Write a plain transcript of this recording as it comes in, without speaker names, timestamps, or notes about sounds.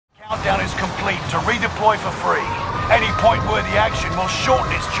fleet to redeploy for free. Any point-worthy action will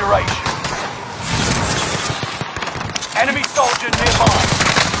shorten its duration. Enemy soldier nearby.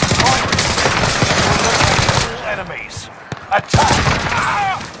 Primary objective will eliminate all enemies. Attack!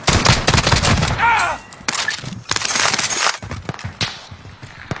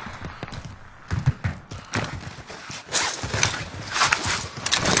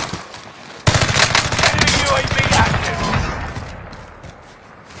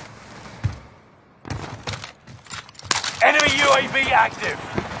 Enemy UAV active.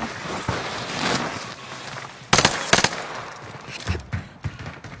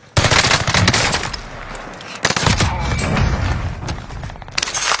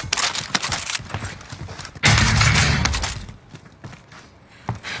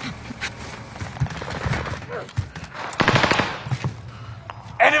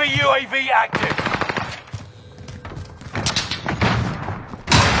 Enemy UAV active.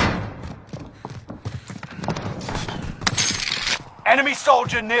 Enemy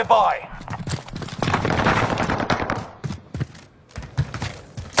soldier nearby.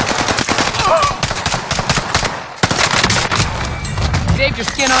 Saved your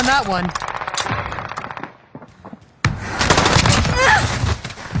skin on that one.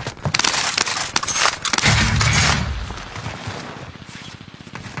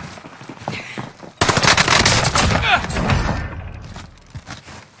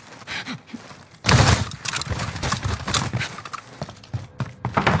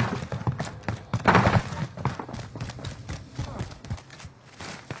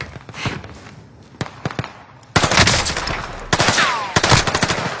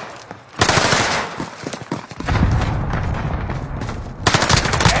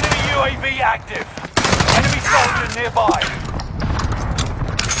 UAV active. Enemy soldier nearby.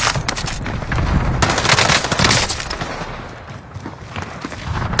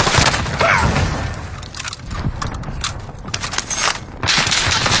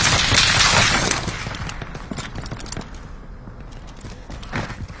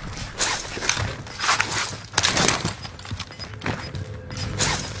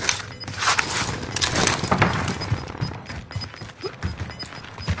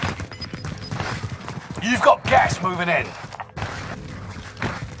 You've got gas moving in.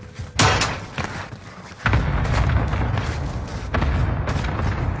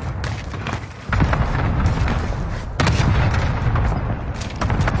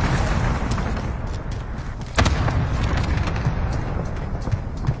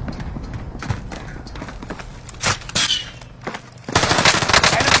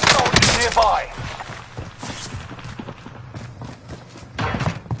 Enemy soldiers nearby.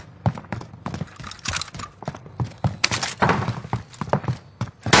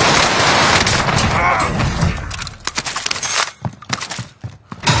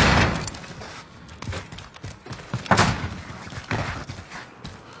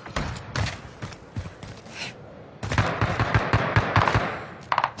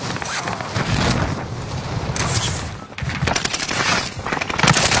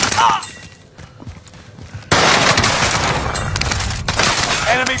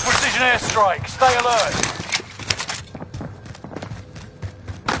 Enemy precision airstrike. Stay alert.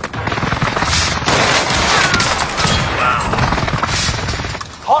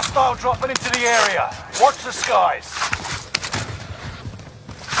 Hostile dropping into the area. Watch the skies.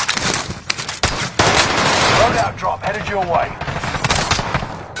 Loadout drop headed your way.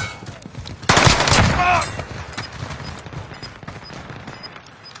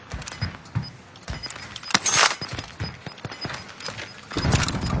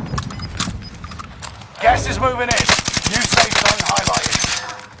 Gas is moving in. New safe zone highlighted.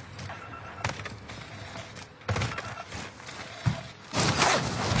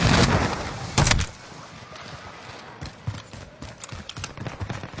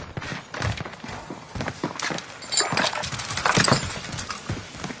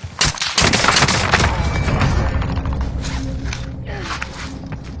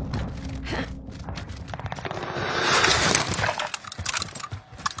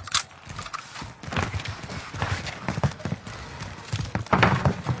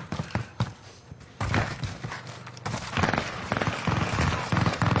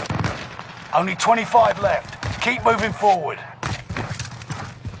 Only 25 left. Keep moving forward.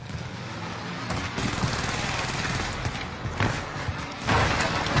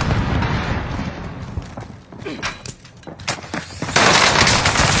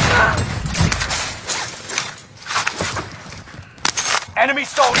 Enemy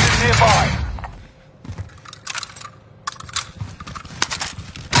soldiers nearby.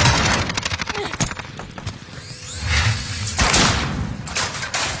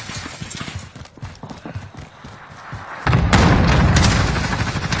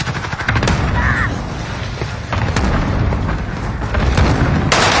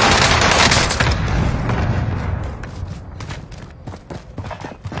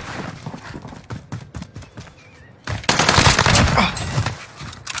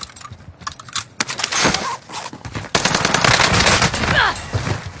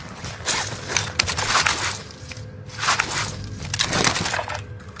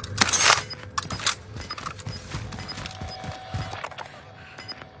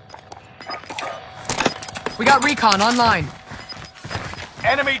 We got recon online.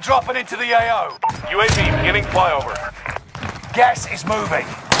 Enemy dropping into the AO. UAV beginning flyover. Gas is moving.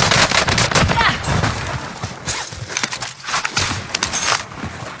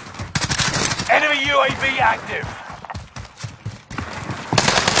 Enemy UAV active.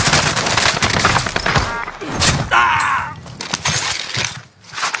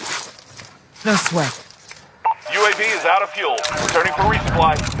 No sweat. UAV is out of fuel. Returning for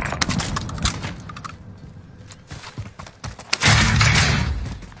resupply.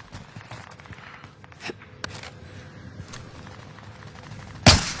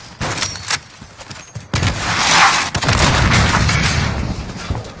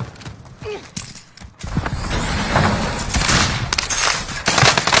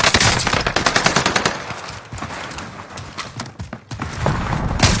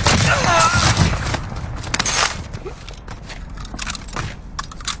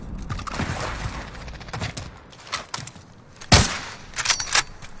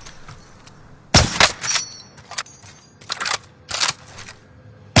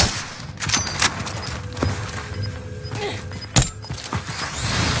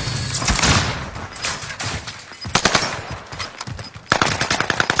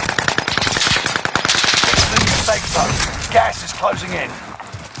 Safe zone. Gas is closing in.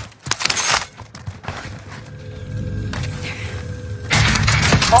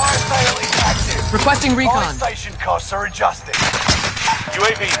 Fire sale is active. Requesting Fire recon. station costs are adjusted.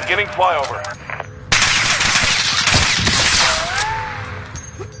 UAV beginning flyover.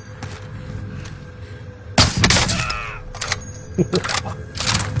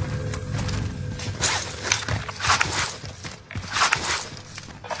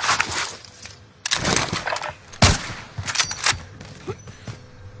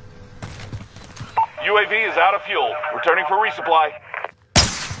 UAV is out of fuel. Returning for resupply.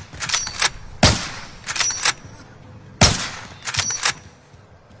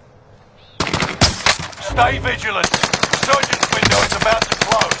 Stay vigilant. Resurgence window is about to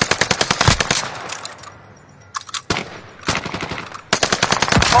close.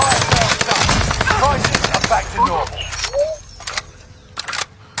 Fire sale done. Prices are back to normal.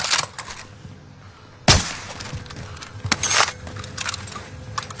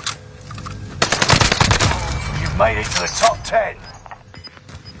 You've made it to the top 10.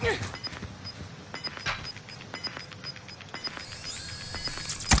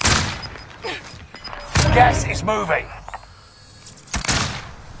 Gas is moving.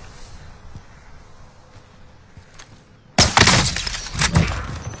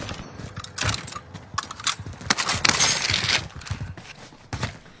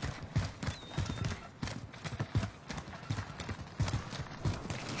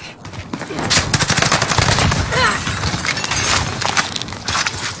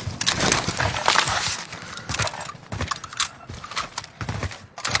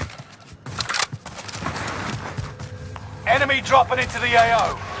 Enemy dropping into the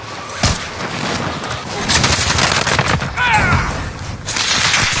AO.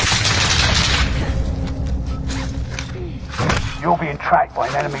 You're being tracked by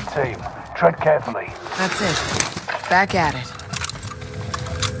an enemy team. Tread carefully. That's it. Back at it.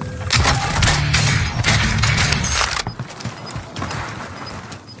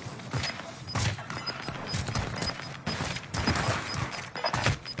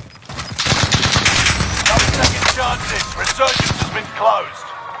 Chances. Resurgence has been closed.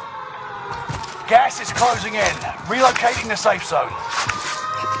 Gas is closing in. Relocating the safe zone.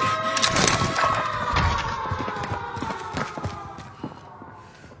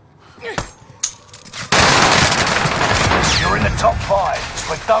 You're in the top 5,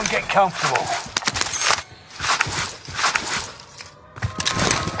 but don't get comfortable.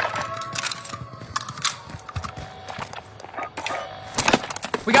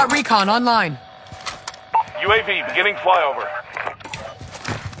 We got recon online. UAV beginning flyover.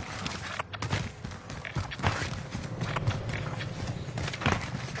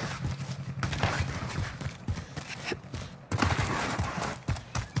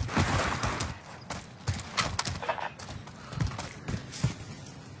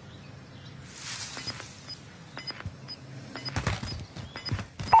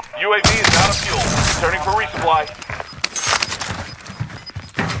 UAV is out of fuel. Returning for resupply.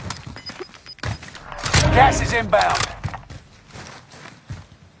 Gas is inbound.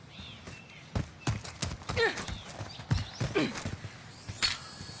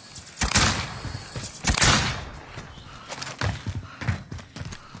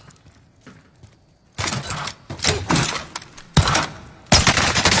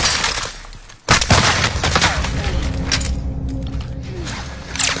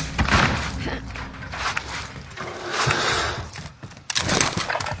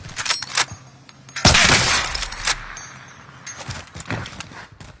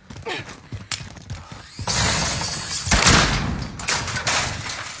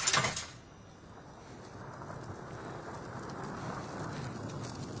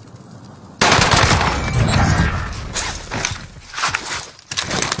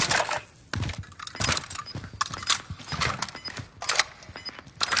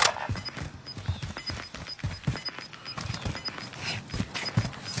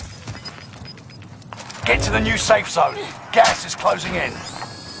 to the new safe zone. Gas is closing in.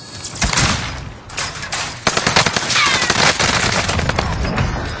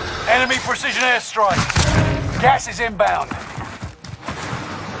 Enemy precision airstrike. Gas is inbound.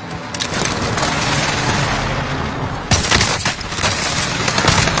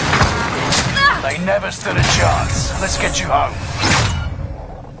 They never stood a chance. Let's get you home.